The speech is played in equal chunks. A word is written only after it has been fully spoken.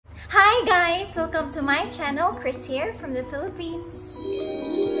guys! Welcome to my channel. Chris here from the Philippines.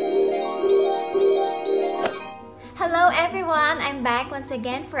 Hello everyone! I'm back once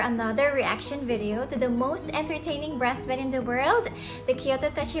again for another reaction video to the most entertaining brass band in the world, the Kyoto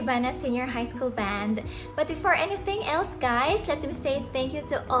Tachibana Senior High School Band. But before anything else guys, let me say thank you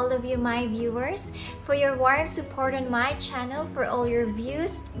to all of you my viewers for your warm support on my channel, for all your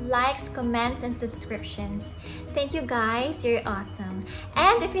views, likes, comments, and subscriptions. Thank you guys, you're awesome.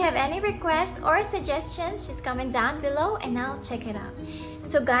 And if you have any requests or suggestions, just comment down below and I'll check it out.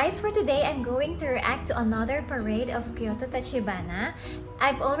 So guys, for today, I'm going to react to another parade of Kyoto Tachibana.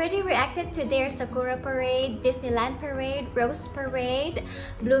 I've already reacted to their Sakura Parade, Disneyland Parade, Rose Parade,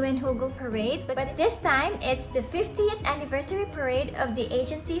 Blumenhugel Parade, but this time it's the 50th anniversary parade of the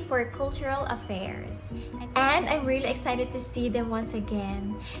Agency for Cultural Affairs. And I'm really excited to see them once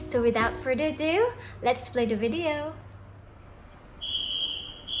again. So without further ado, let's play the video.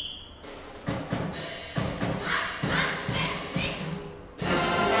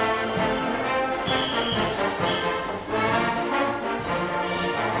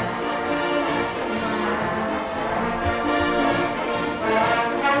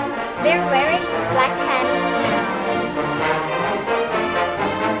 They're wearing black pants now.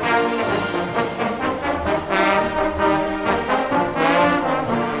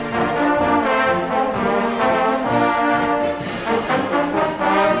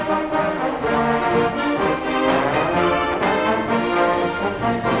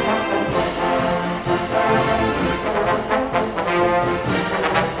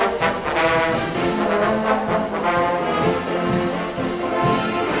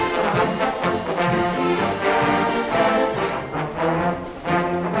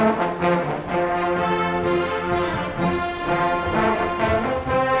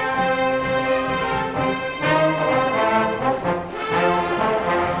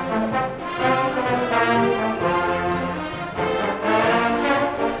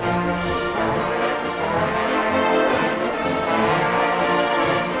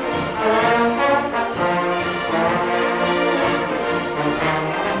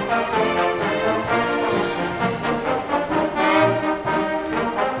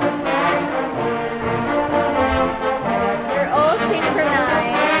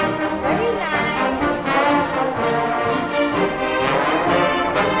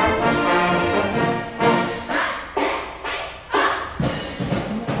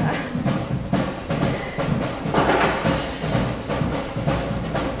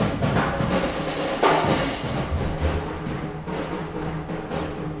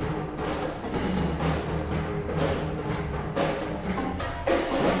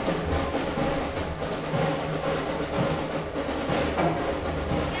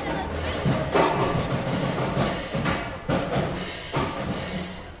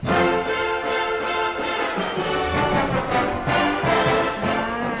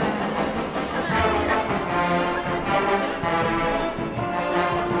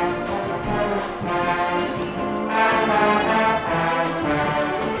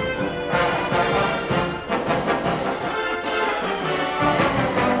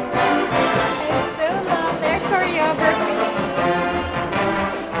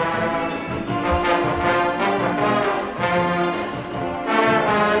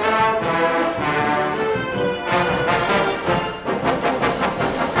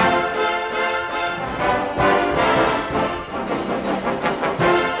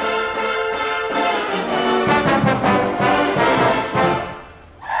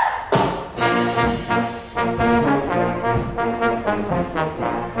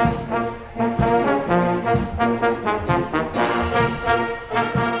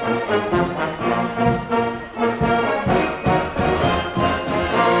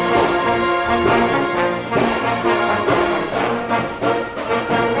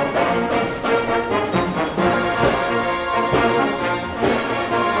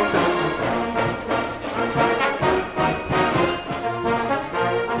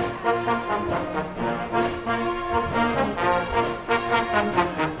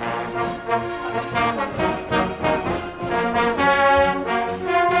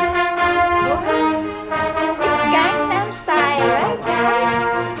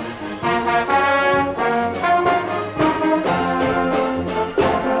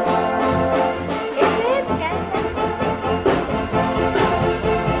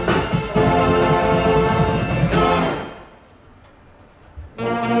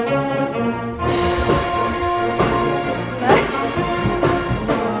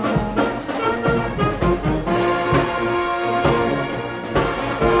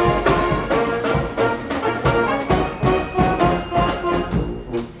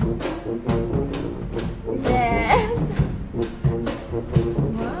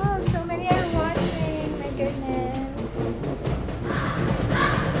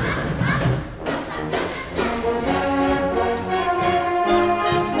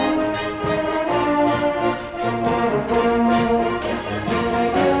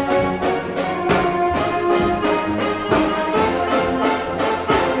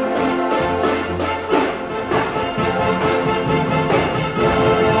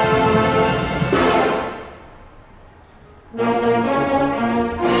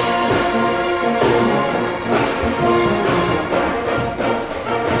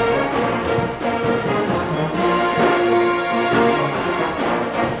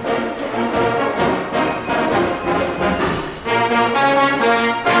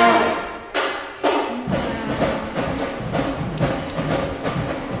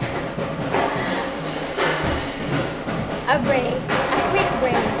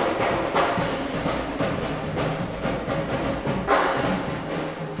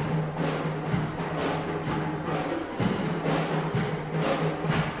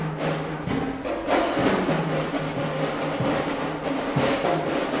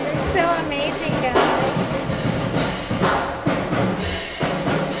 So amazing, guys.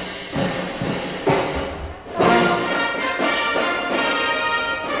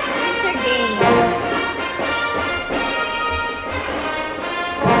 Winter Games.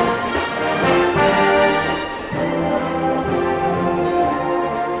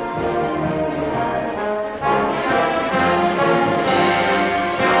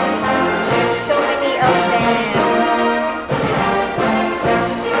 There's so many of them.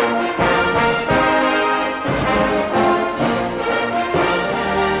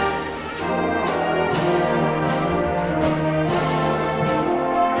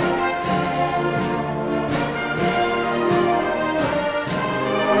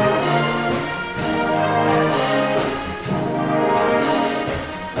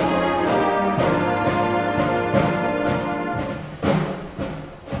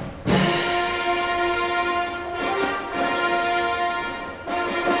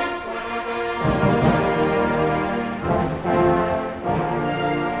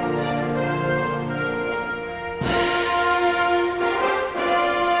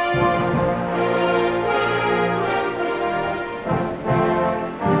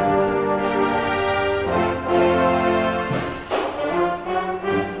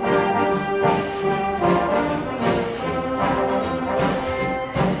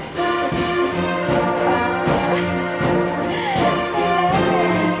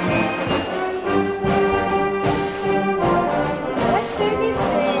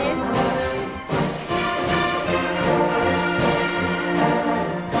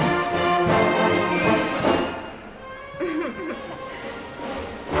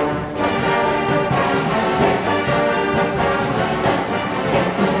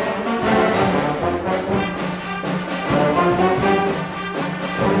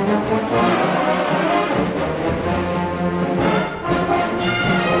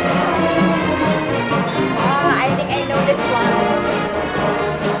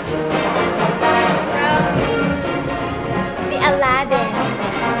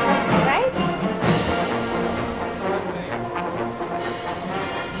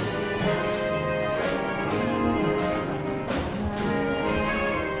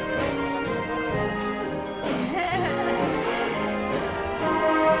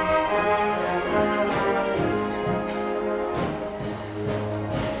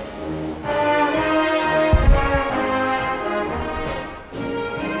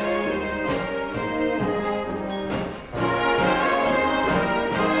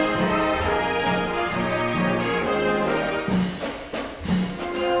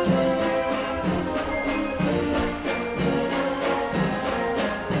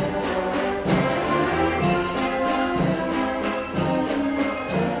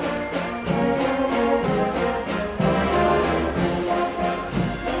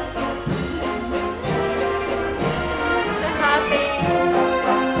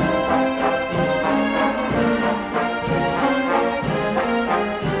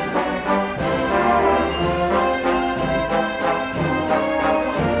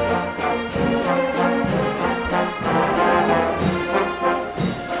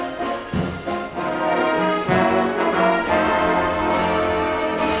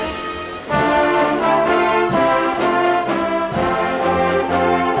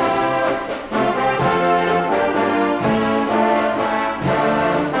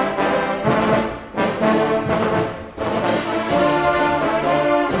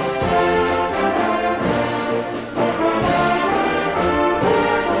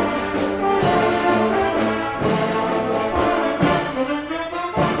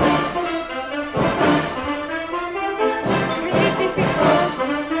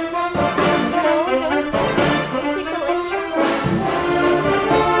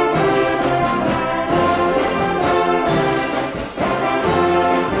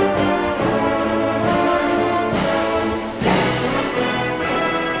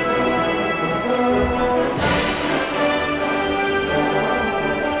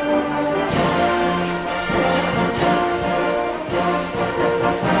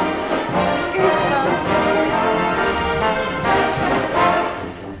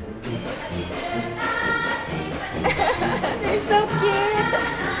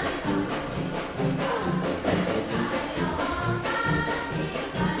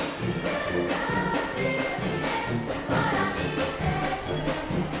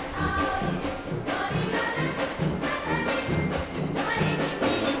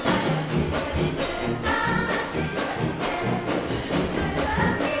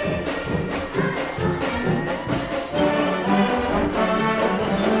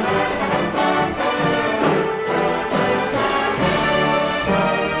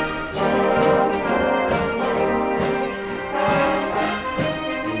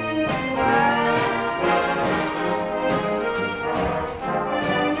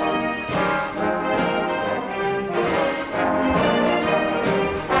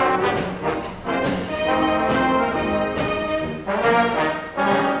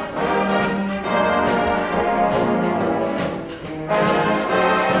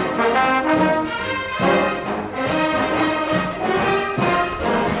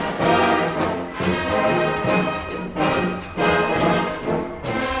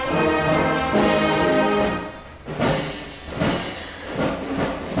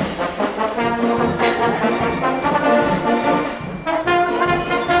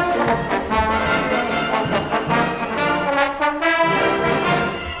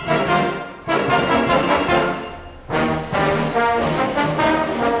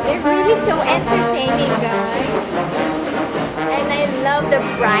 love the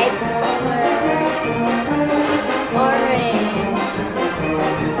bright color. Orange.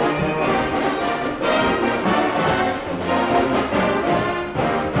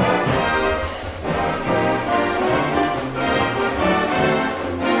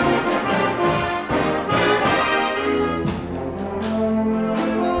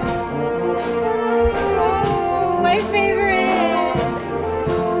 Oh, my favorite.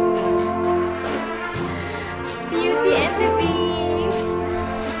 Beauty and the Beast.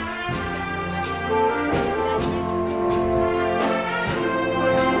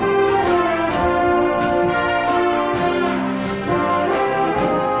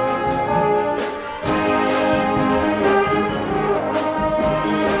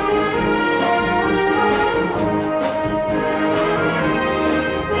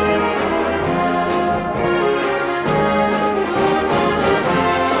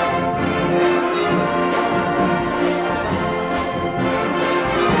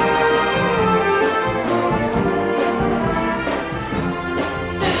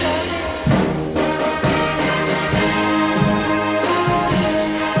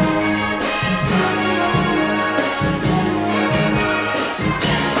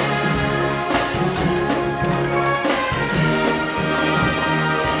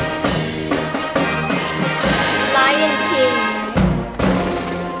 Lion King.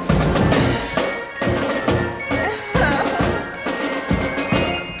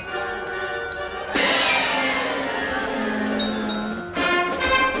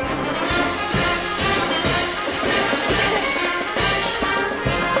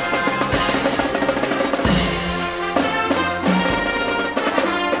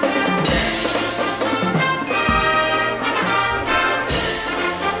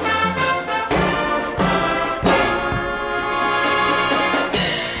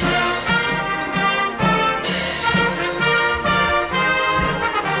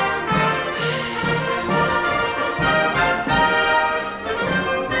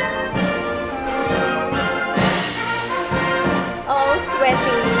 All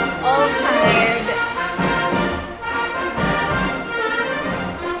sweaty, all tired,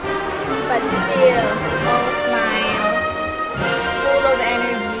 but still all smiles, full of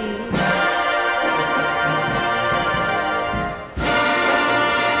energy.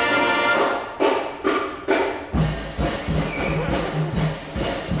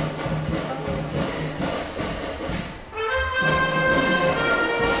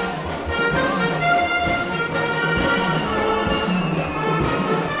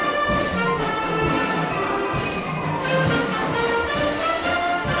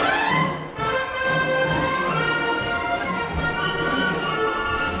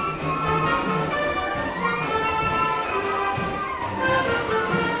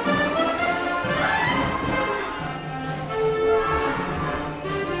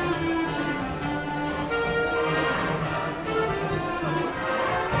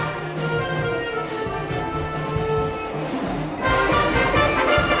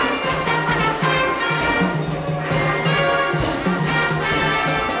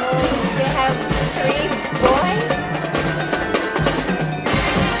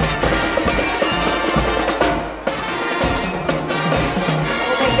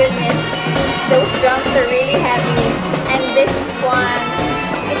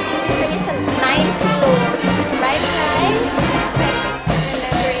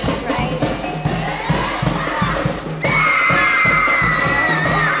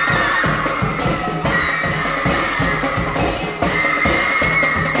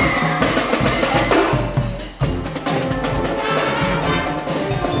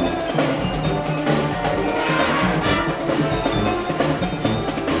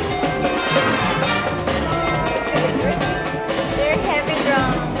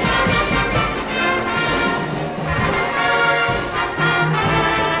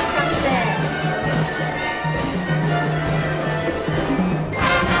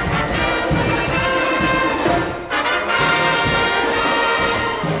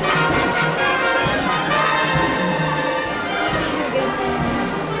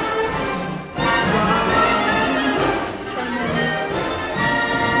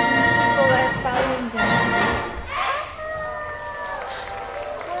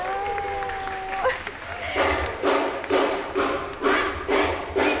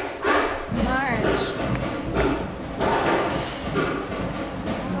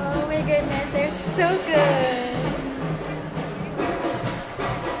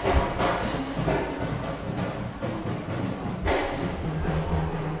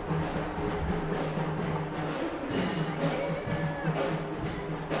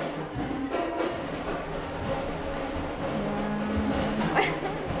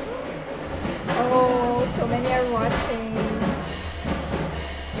 So many are watching.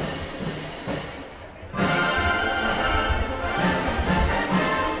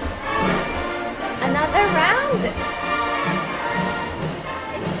 Another round.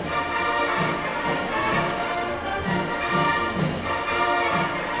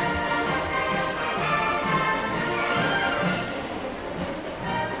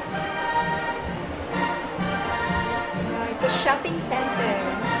 It's a shopping center.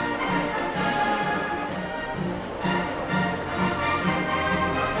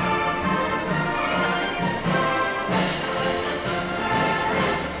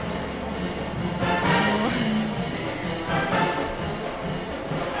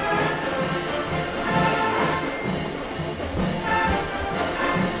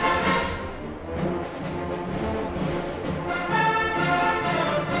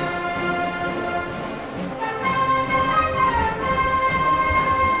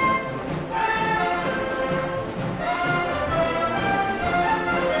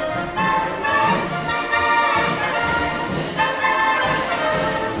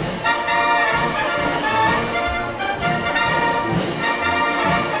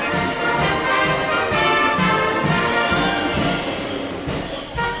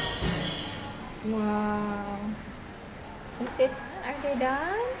 Are they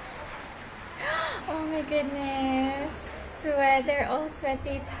done? Oh my goodness. They're all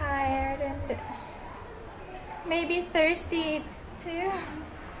sweaty, tired, and maybe thirsty too.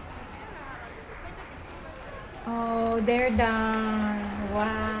 Oh, they're done.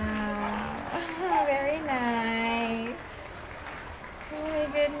 Wow. Very nice. Oh my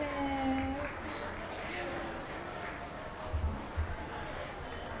goodness.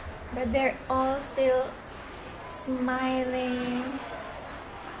 But they're all still smiling.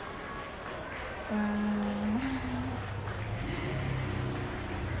 Wow.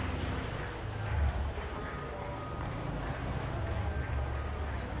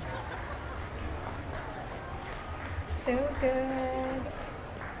 So good.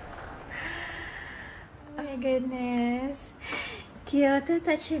 Oh my goodness. Kyoto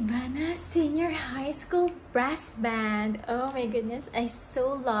Tachibana Senior High School Brass Band. Oh my goodness, I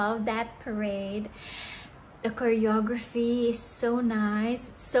so love that parade. The choreography is so nice,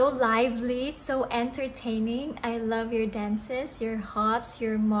 it's so lively, it's so entertaining. I love your dances, your hops,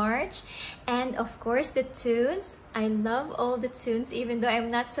 your march, and of course the tunes. I love all the tunes, even though I'm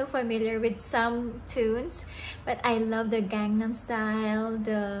not so familiar with some tunes. But I love the Gangnam Style,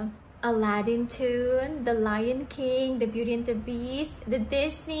 the Aladdin tune, the Lion King, the Beauty and the Beast, the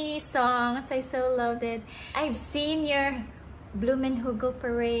Disney songs. I so loved it. I've seen your Blumenhugel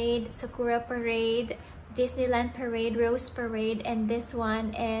Parade, Sakura Parade, Disneyland Parade, Rose Parade, and this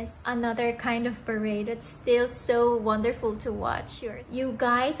one is another kind of parade. It's still so wonderful to watch. You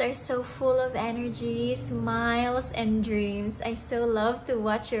guys are so full of energy, smiles, and dreams. I so love to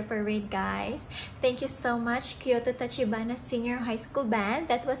watch your parade, guys. Thank you so much, Kyoto Tachibana Senior High School Band.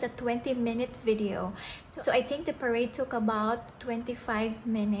 That was a 20-minute video. So I think the parade took about 25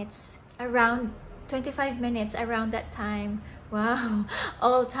 minutes, around 25 minutes around that time. Wow,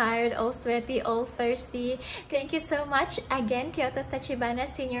 all tired, all sweaty, all thirsty. Thank you so much again, Kyoto Tachibana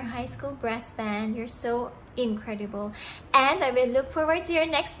Senior High School Brass Band. You're so incredible. And I will look forward to your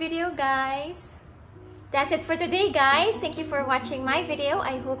next video, guys. That's it for today, guys. Thank you for watching my video.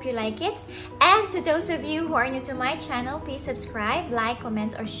 I hope you like it. And to those of you who are new to my channel, please subscribe, like,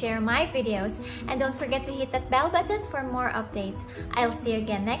 comment, or share my videos. And don't forget to hit that bell button for more updates. I'll see you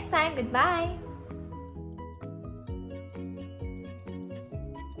again next time. Goodbye.